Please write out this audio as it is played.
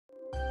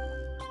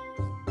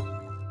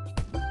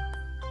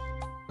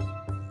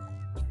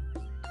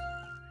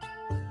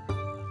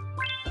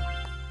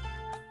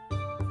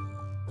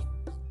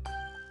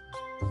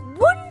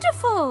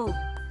Wonderful!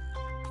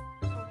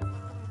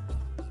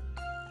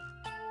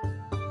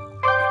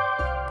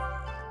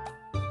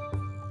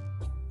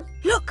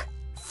 Look,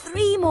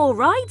 3 more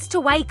rides to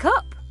wake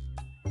up.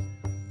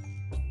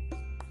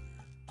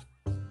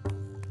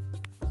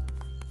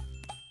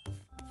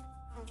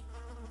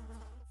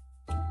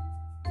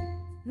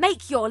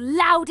 Make your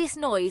loudest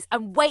noise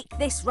and wake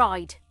this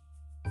ride.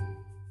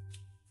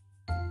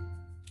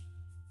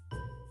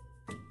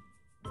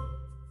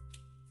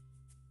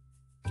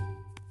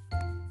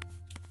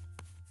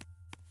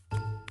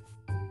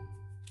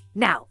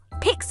 Now,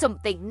 pick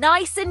something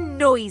nice and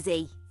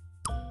noisy.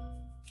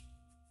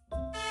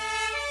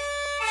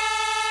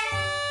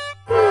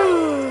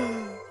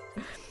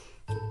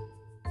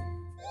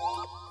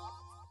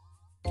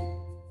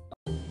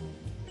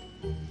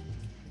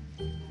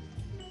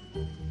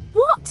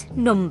 What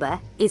number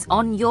is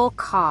on your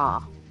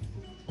car?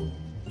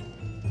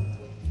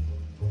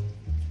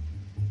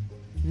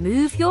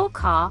 Move your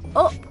car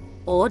up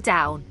or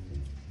down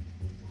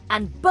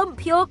and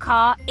bump your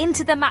car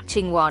into the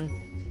matching one.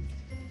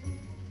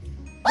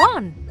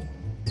 1.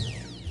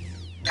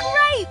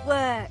 Great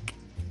work!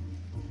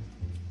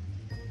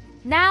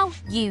 Now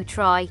you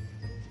try.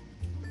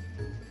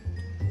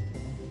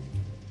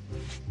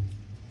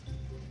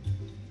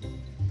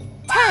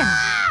 10.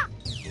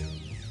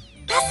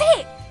 That's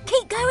it!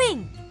 Keep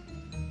going!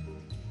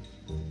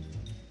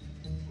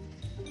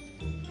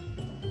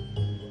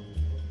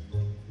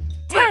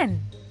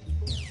 10.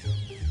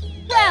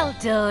 Well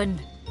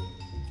done!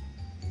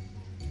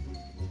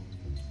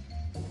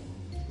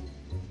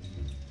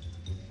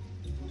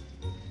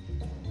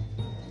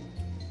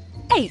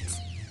 8.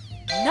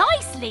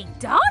 Nicely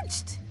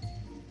dodged!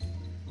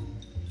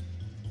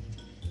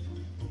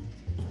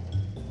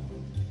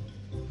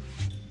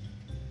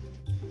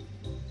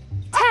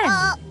 10.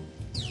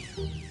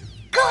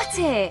 Got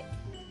it!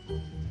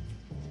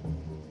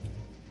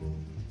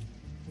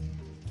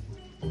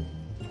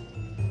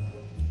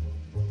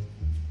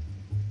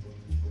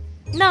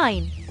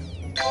 9.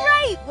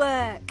 Great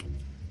work!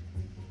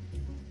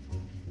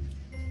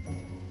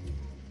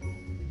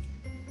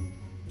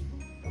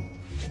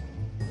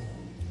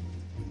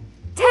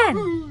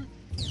 10.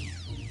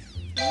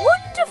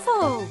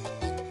 Wonderful!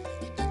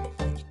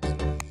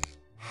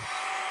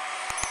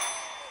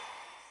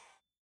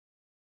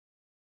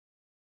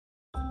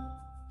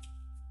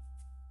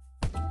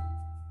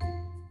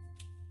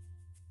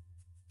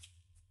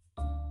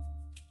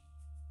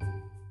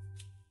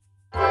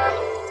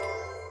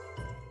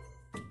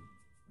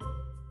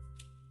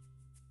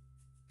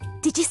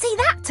 Did you see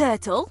that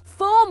turtle?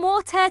 4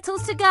 more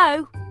turtles to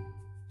go.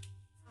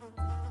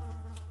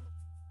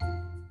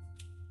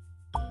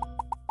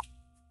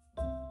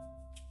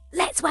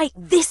 Let's wake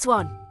this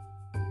one.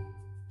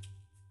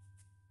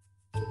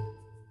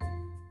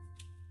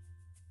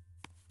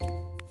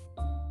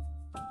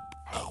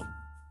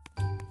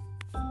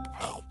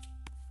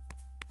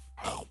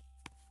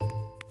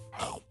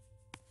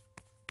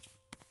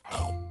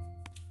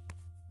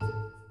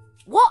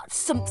 What's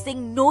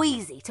something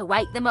noisy to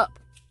wake them up?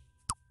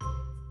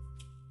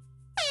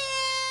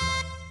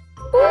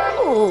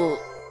 Ooh.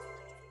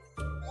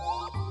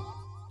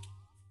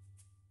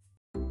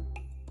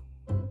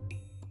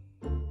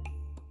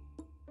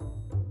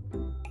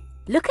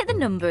 Look at the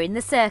number in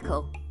the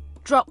circle.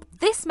 Drop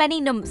this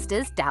many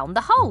numpsters down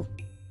the hole.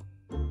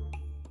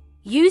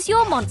 Use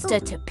your monster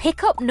to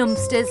pick up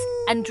numpsters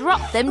and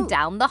drop them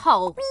down the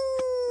hole.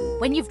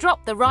 When you've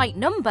dropped the right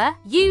number,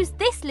 use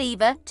this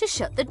lever to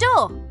shut the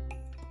door.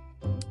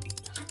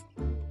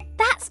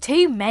 That's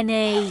too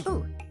many.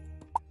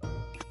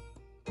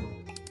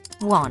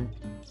 1.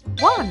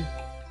 1.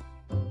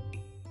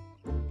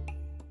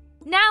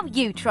 Now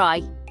you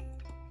try.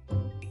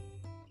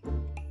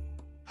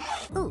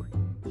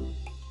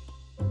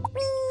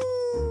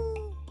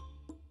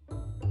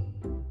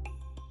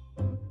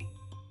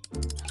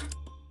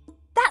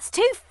 That's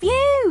too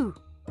few.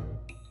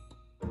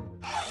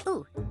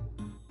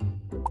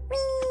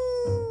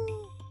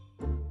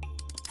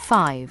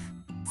 5,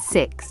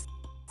 6,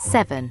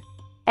 7,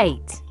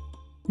 8,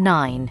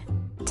 9,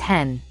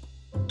 10.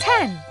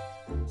 10.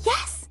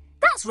 Yes,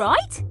 that's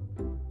right.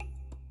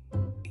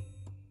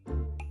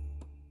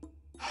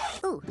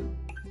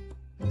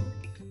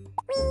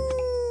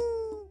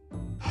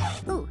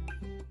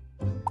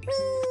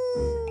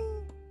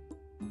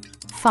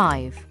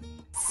 5,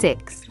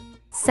 6,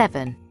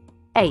 7,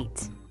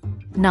 8,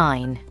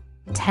 9,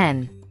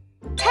 10.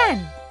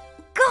 10.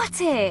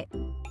 Got it.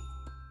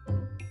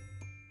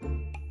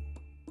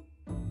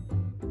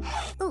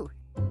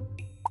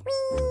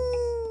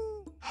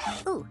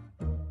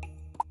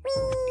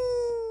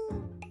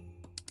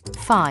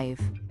 5,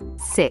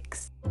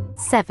 6,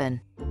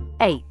 7,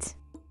 8,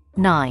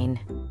 9,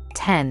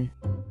 10.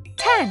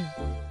 10.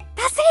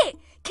 That's it.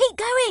 Keep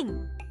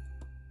going.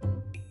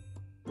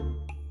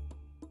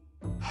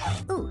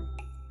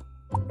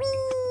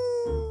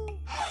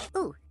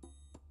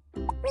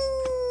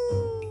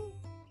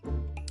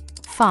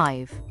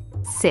 5,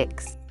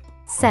 6,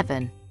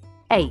 7,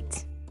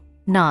 8,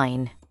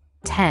 9,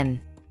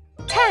 10.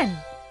 10.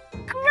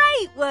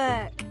 Great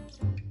work!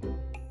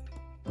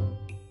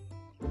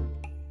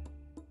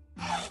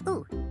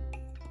 Ooh.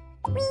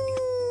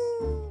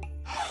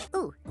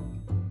 Ooh.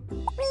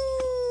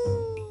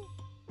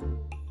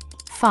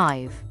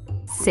 5,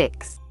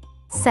 6,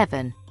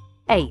 7,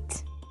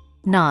 8,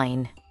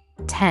 9,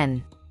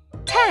 10.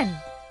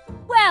 10!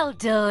 Well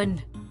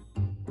done!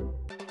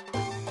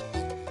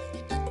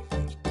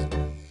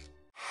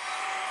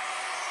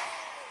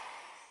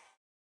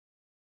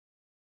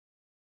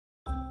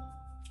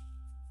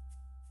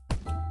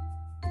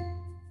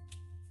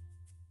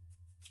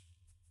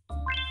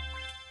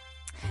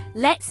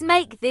 Let's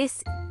make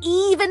this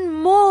even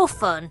more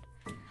fun.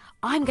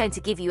 I'm going to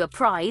give you a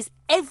prize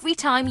every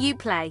time you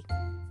play.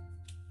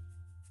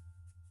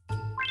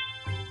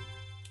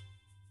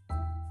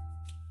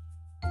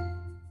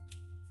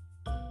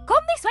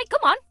 Come this way,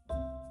 come on.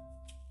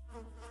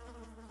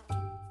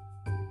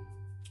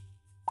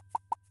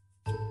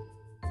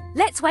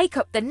 Let's wake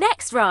up the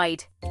next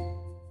ride.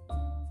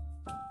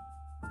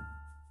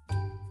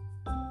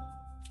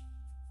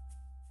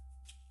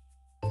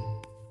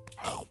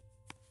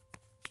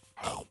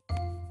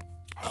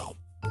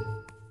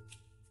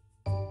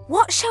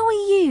 What shall we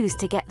use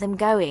to get them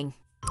going?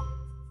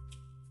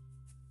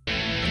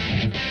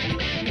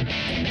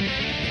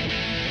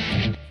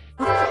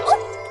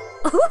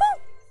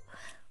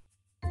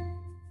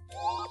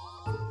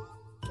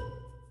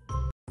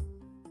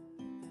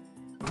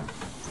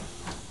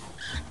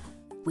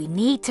 We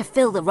need to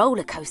fill the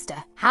roller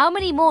coaster. How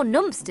many more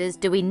numpsters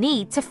do we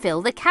need to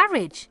fill the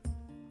carriage?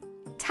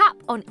 Tap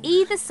on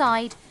either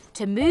side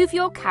to move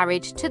your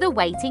carriage to the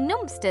waiting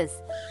numpsters.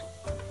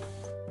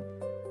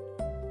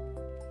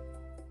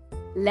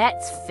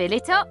 Let's fill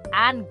it up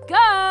and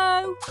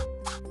go!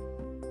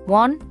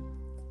 1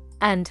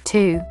 and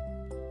 2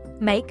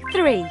 make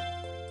 3.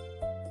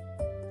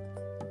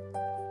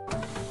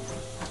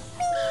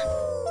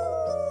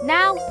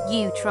 Now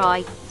you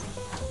try.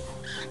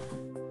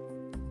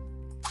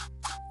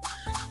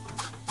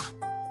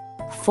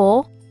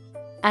 4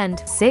 and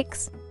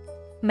 6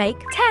 make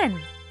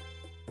 10.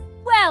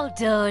 Well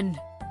done!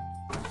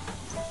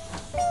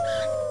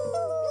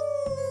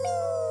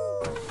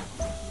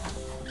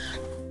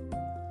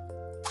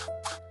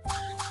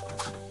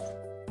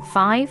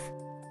 5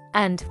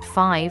 and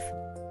 5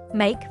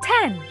 make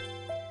 10.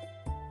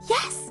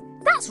 Yes,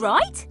 that's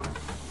right!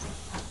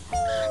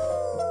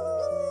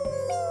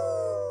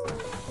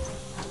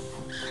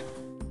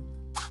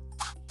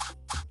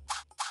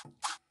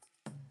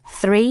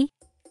 3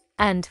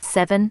 and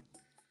 7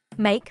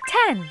 make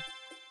 10.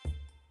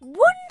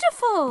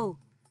 Wonderful!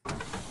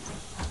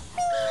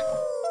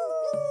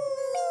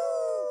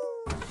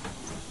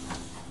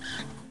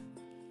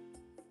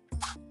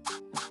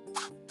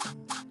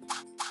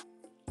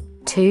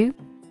 2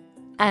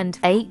 and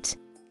 8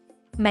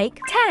 make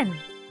 10.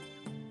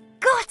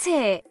 Got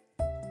it!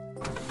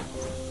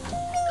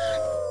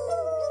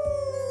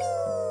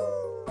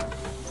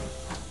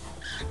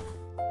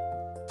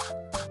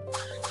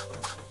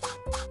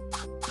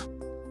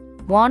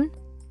 1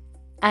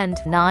 and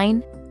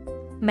 9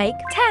 make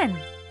 10.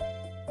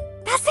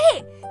 That's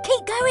it!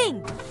 Keep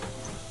going!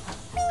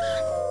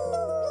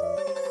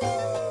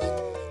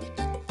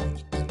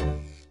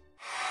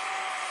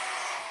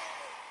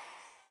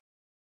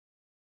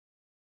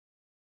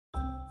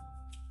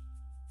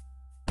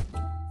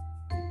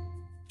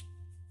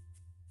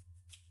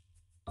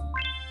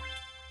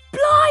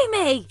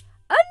 Blimey!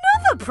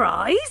 Another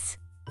prize?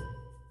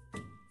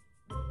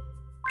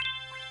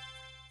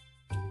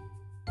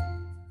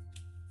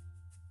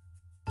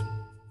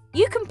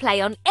 You can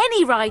play on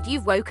any ride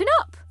you've woken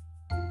up.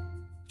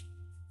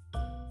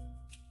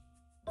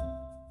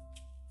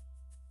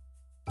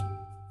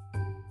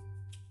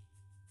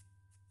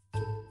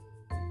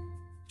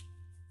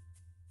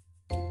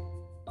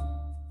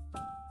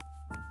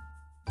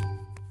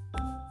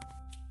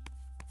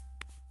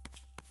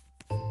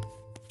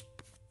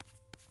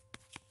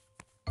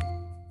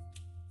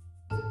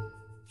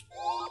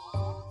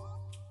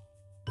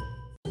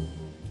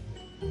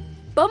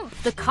 Bump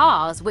the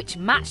cars which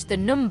match the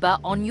number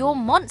on your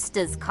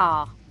monster's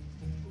car.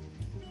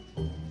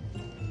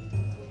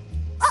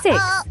 6.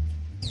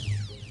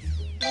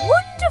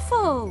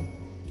 Wonderful!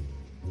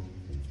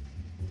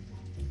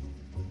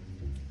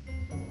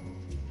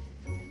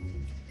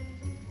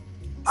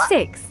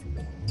 6.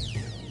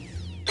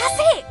 That's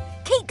it!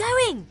 Keep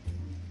going!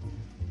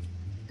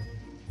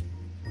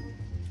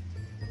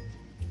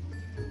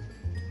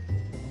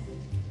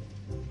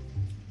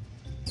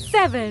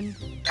 7.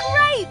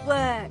 Great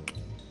work!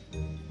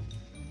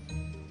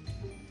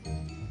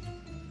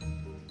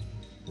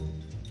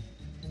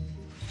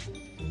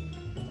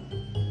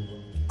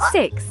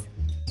 6.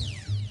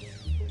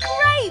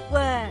 Great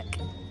work!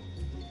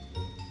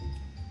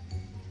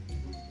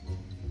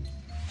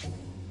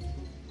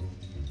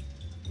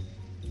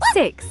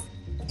 6.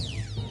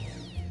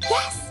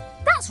 Yes,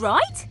 that's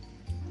right!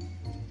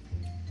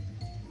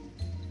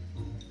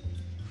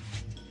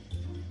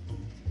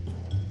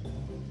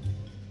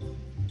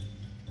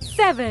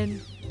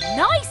 7.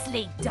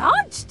 Nicely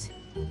dodged!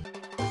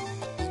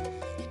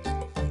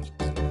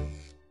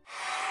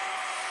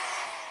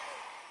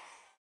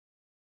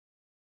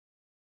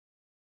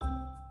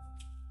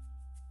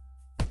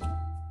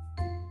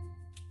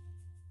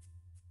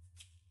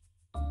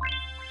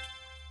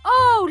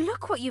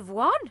 look what you've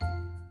won.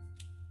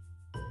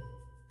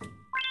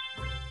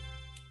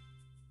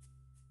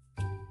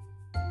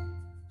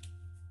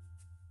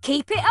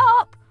 Keep it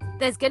up.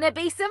 There's going to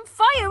be some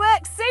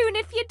fireworks soon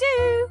if you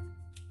do.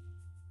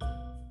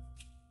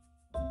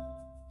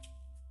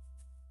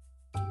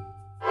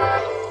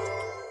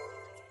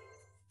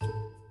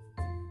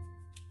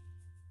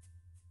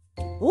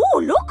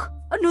 Oh, look!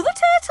 Another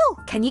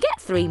turtle! Can you get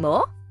 3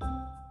 more?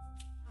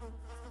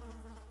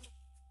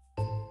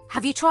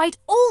 Have you tried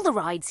all the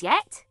rides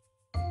yet?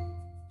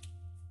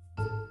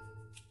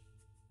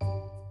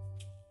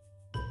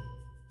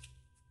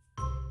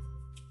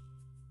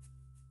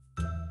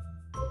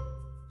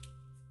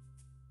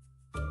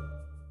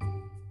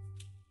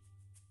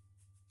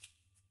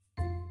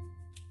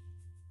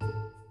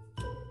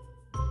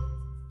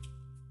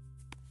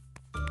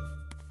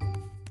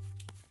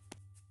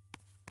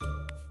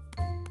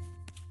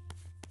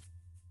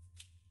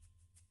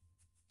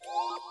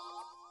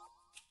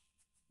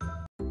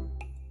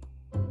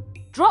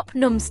 Drop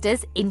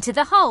numsters into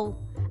the hole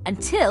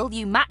until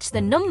you match the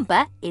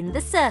number in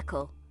the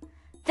circle.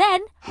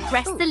 Then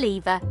press the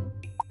lever.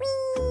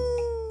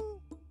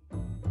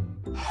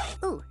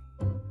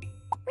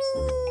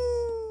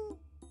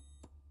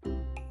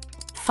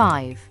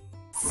 5,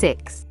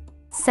 6,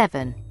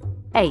 7,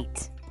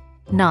 8,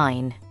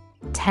 9,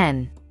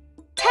 10.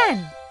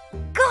 10!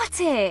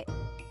 Got it!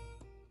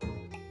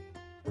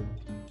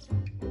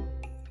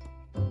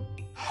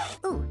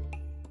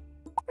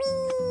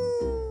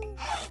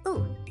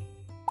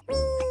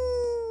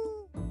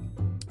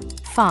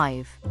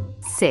 5,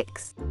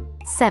 6,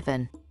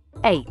 7,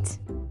 8,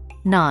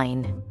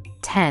 9,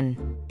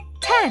 10.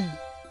 10!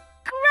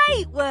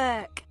 Great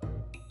work!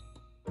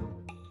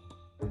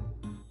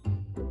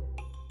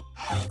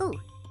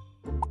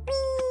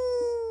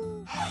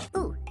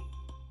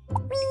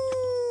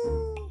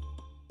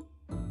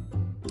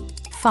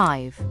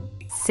 5,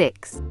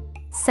 6,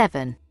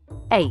 7,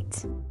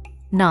 8,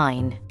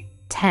 9,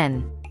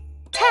 10.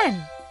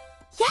 10!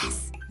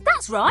 Yes,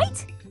 that's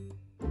right!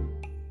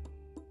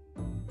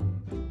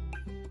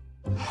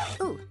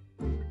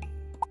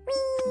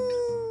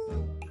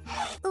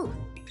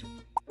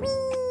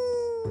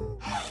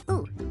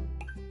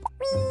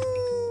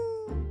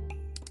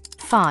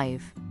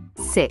 5,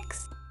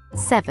 6,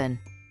 7,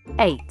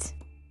 8,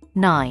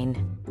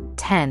 9,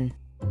 10.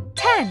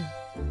 10!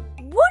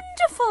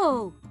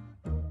 Wonderful!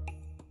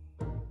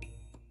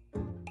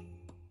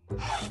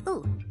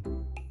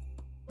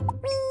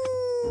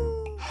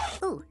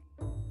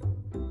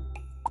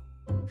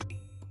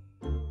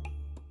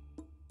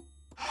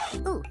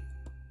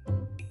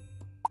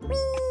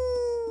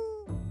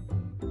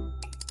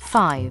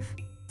 5,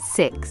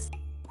 6,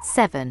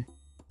 7,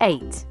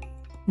 8,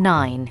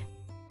 9,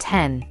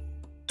 10.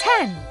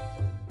 10!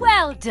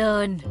 Well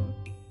done!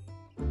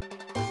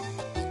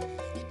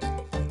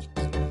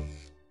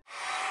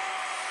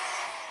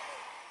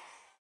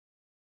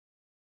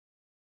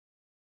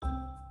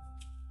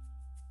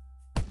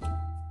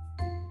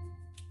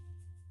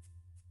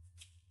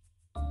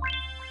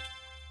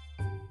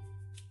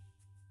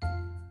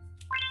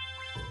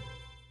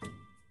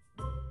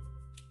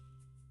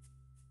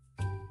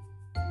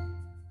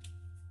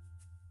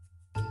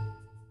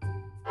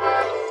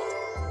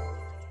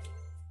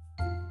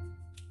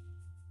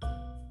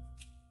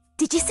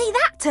 Did you see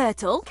that,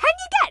 Turtle? Can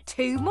you get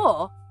 2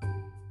 more?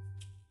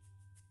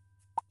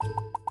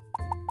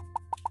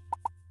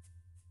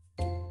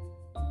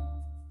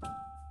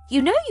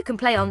 You know you can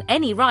play on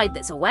any ride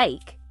that's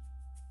awake.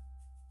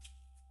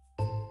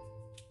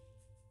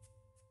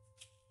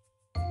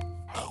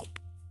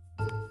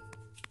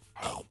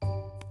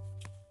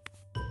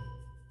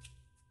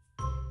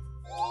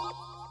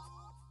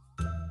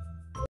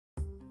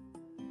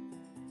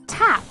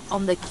 Tap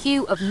on the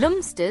queue of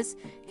numsters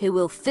who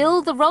will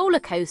fill the roller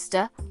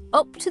coaster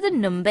up to the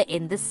number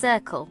in the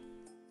circle.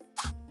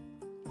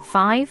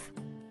 5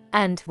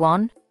 and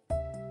 1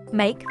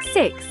 make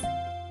 6.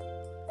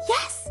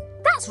 Yes,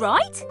 that's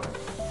right!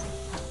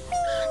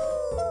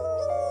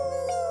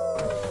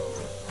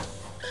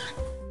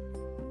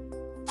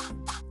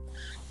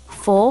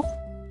 4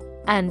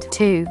 and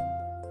 2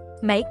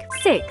 make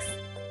 6.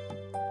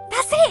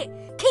 That's it!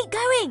 Keep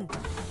going!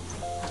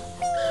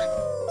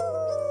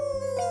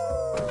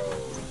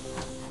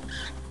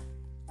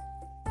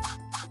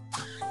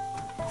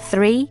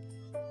 3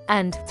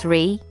 and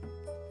 3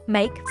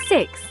 make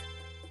 6.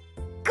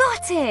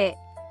 Got it!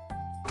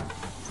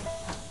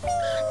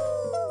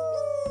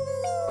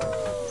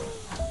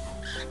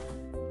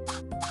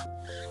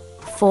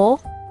 4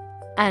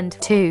 and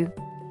 2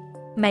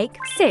 make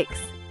 6.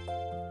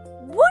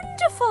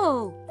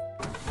 Wonderful!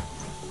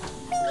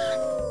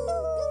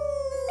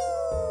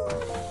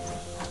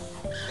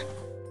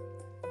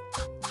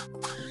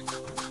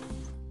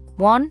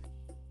 1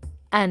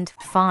 and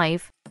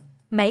 5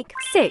 make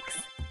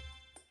 6.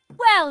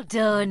 Well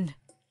done!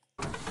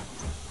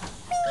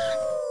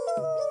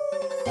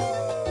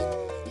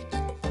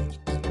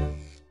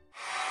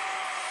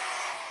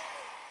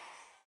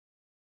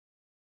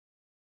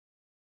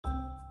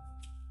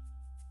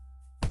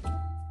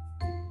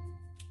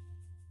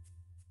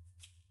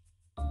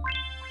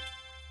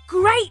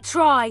 Great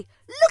try!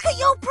 Look at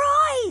your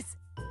prize!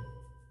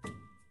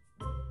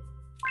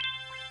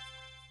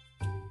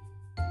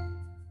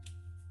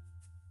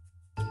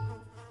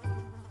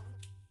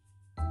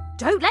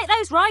 Don't let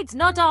those rides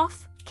nod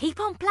off. Keep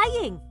on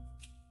playing.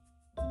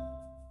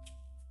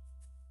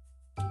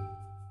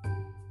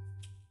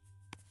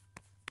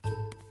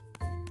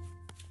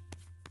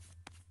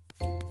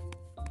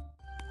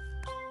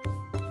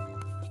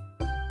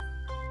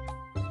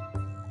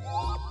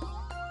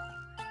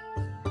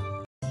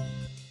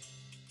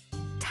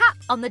 Tap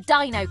on the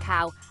dino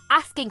cow,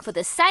 asking for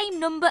the same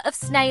number of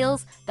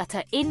snails that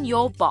are in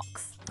your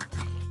box.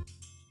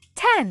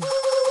 10.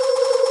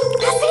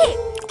 That's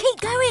it!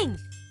 Keep going!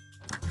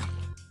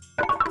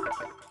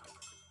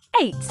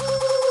 8.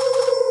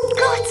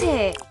 Got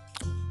it!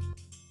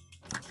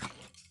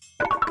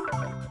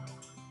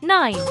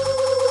 9.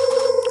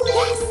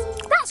 Yes,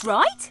 that's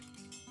right!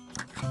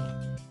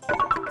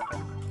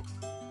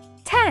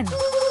 10.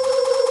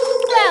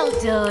 Well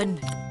done!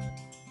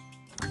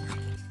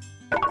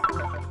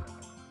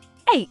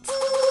 8.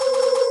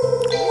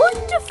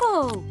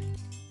 Wonderful!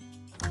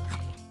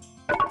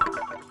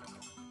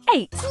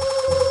 8.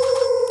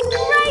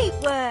 Great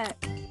work!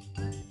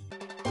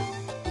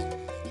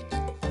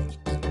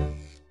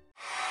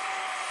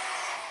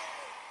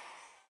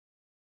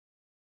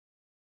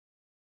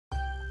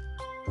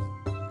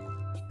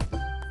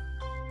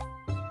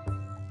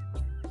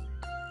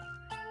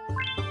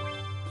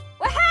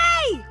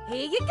 Wahey!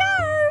 Here you go!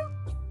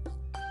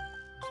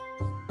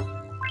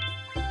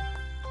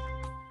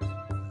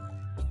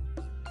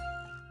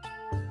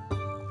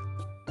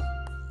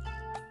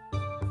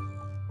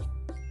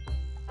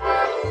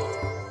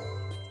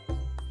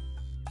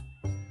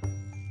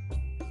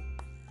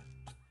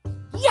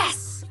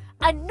 Yes!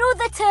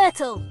 Another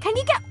turtle! Can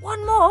you get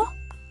one more?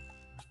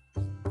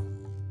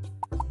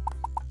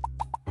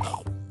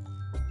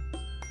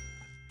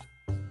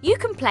 You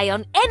can play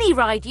on any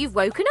ride you've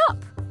woken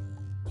up.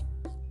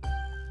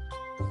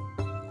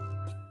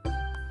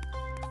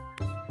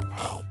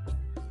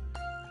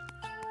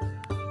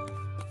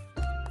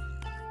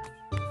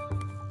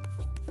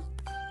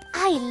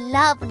 I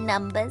love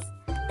numbers.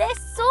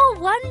 They're so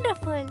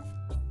wonderful.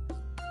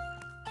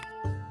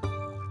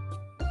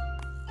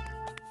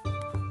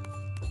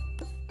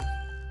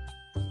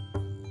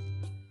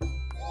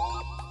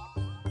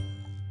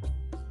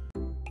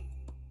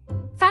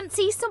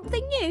 Fancy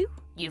something new?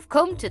 You've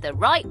come to the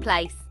right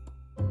place.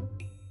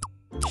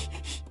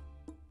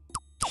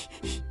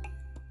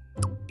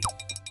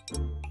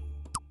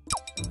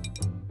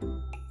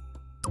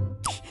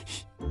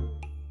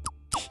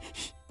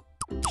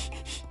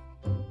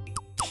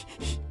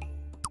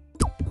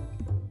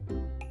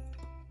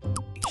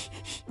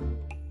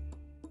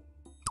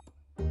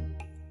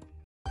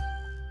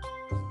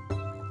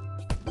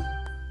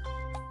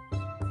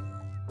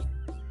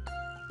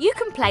 You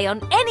can play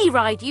on any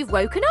ride you've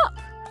woken up.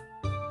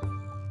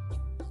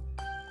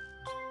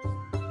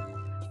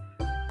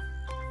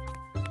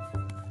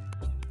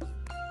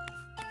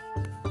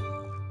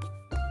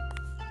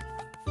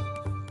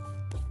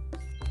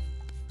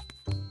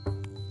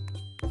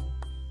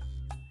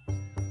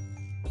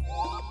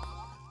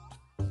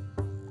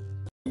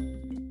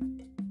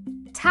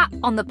 Tap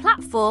on the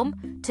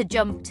platform to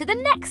jump to the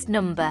next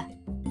number.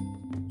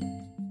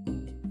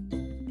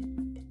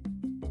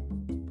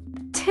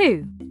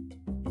 2.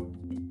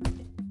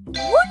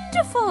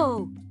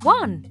 Wonderful!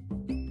 1.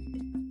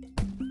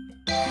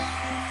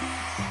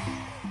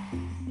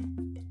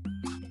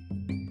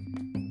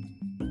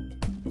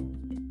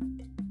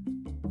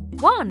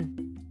 1.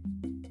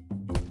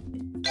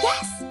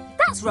 Yes,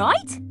 that's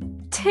right.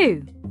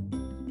 2.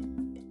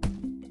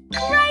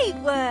 Great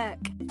work.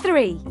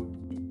 3.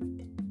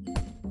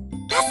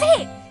 That's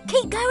it.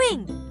 Keep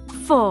going.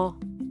 4.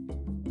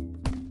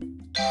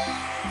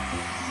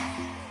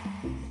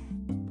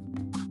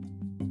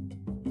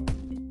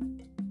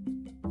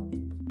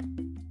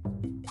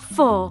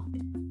 4.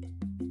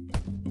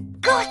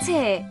 Got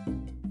it.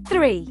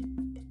 3.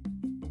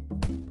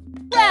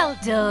 Well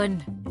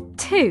done.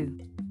 2.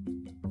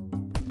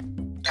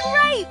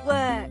 Great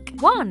work.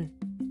 1.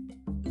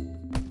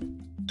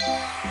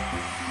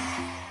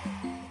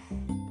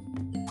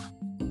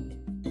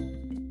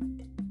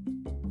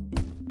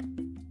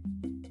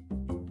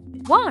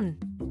 1.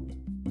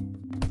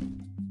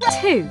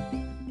 2.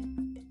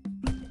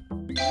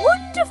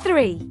 Wonderful.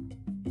 3.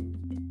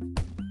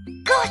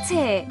 Got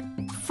it.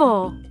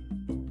 4.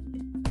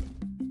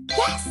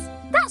 Yes,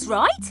 that's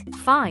right.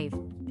 5.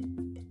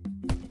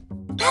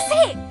 That's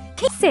it.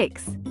 Keep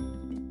 6.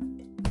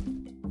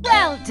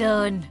 Well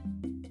done.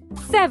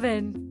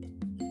 7.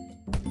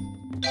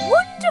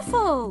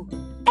 Wonderful.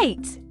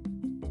 8.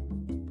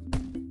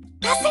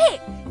 That's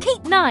it.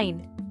 Keep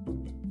 9.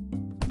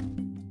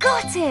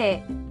 Got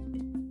it.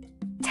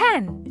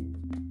 10.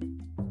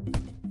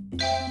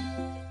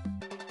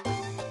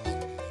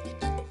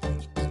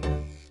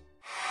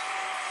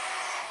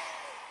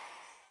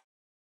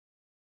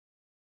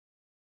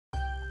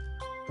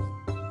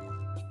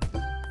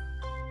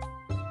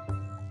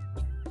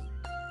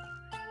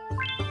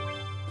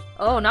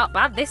 Oh, not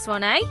bad this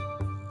one, eh?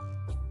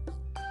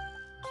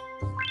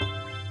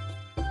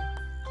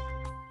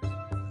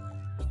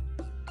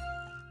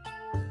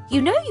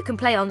 You know you can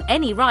play on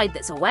any ride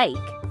that's awake.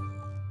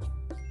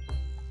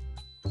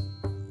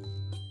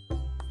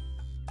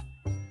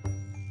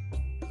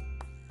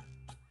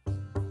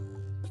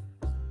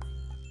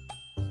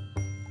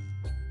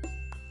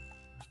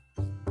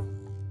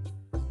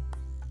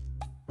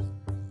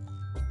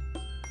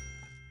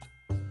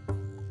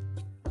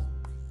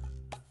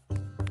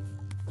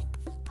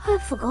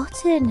 I've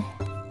forgotten.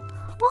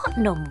 What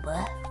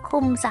number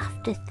comes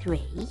after 3?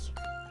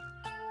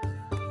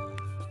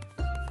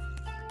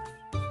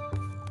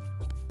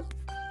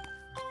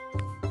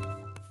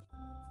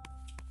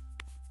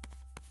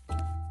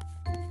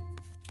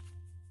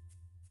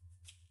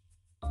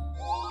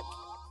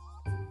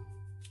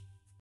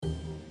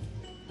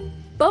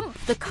 Bump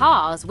the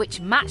cars which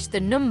match the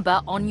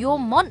number on your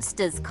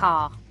monster's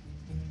car.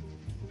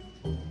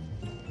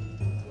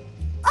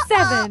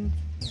 7.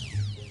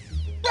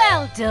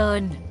 Well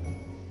done.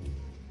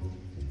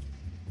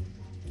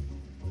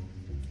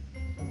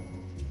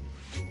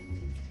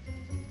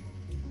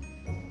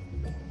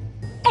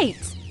 8.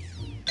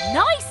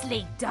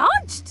 Nicely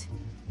dodged.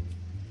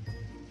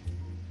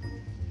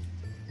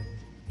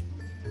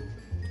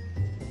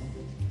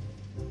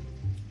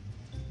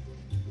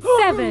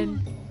 7.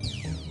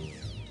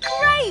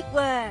 Great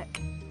work.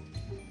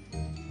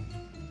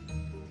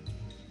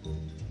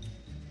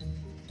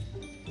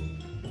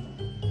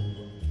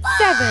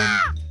 7.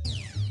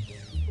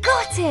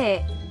 Got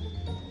it.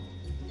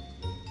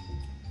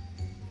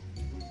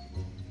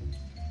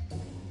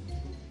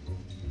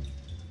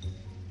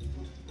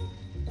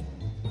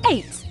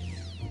 8.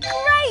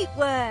 Great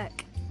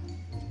work.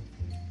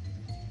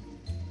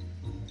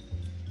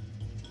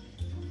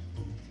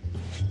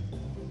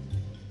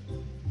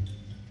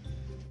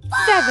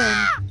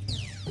 7.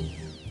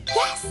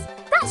 Yes,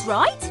 that's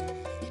right.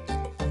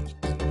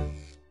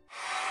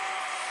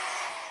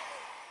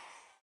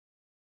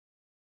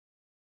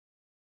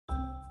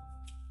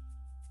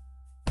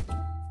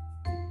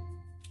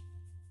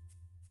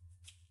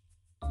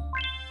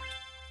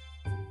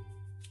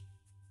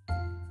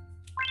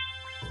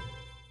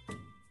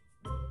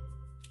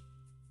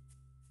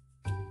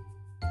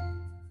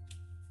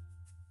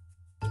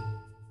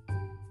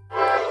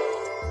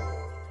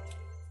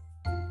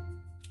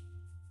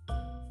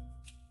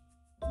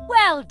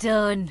 Well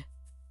done.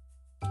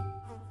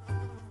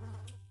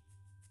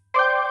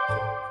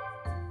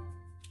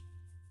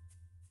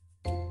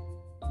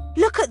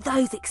 Look at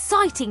those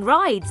exciting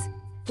rides.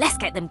 Let's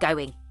get them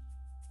going.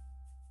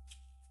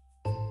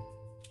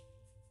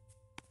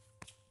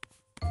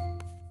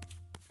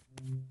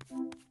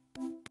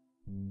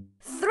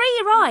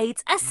 3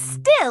 rides are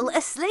still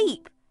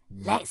asleep.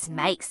 Let's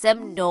make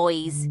some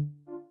noise.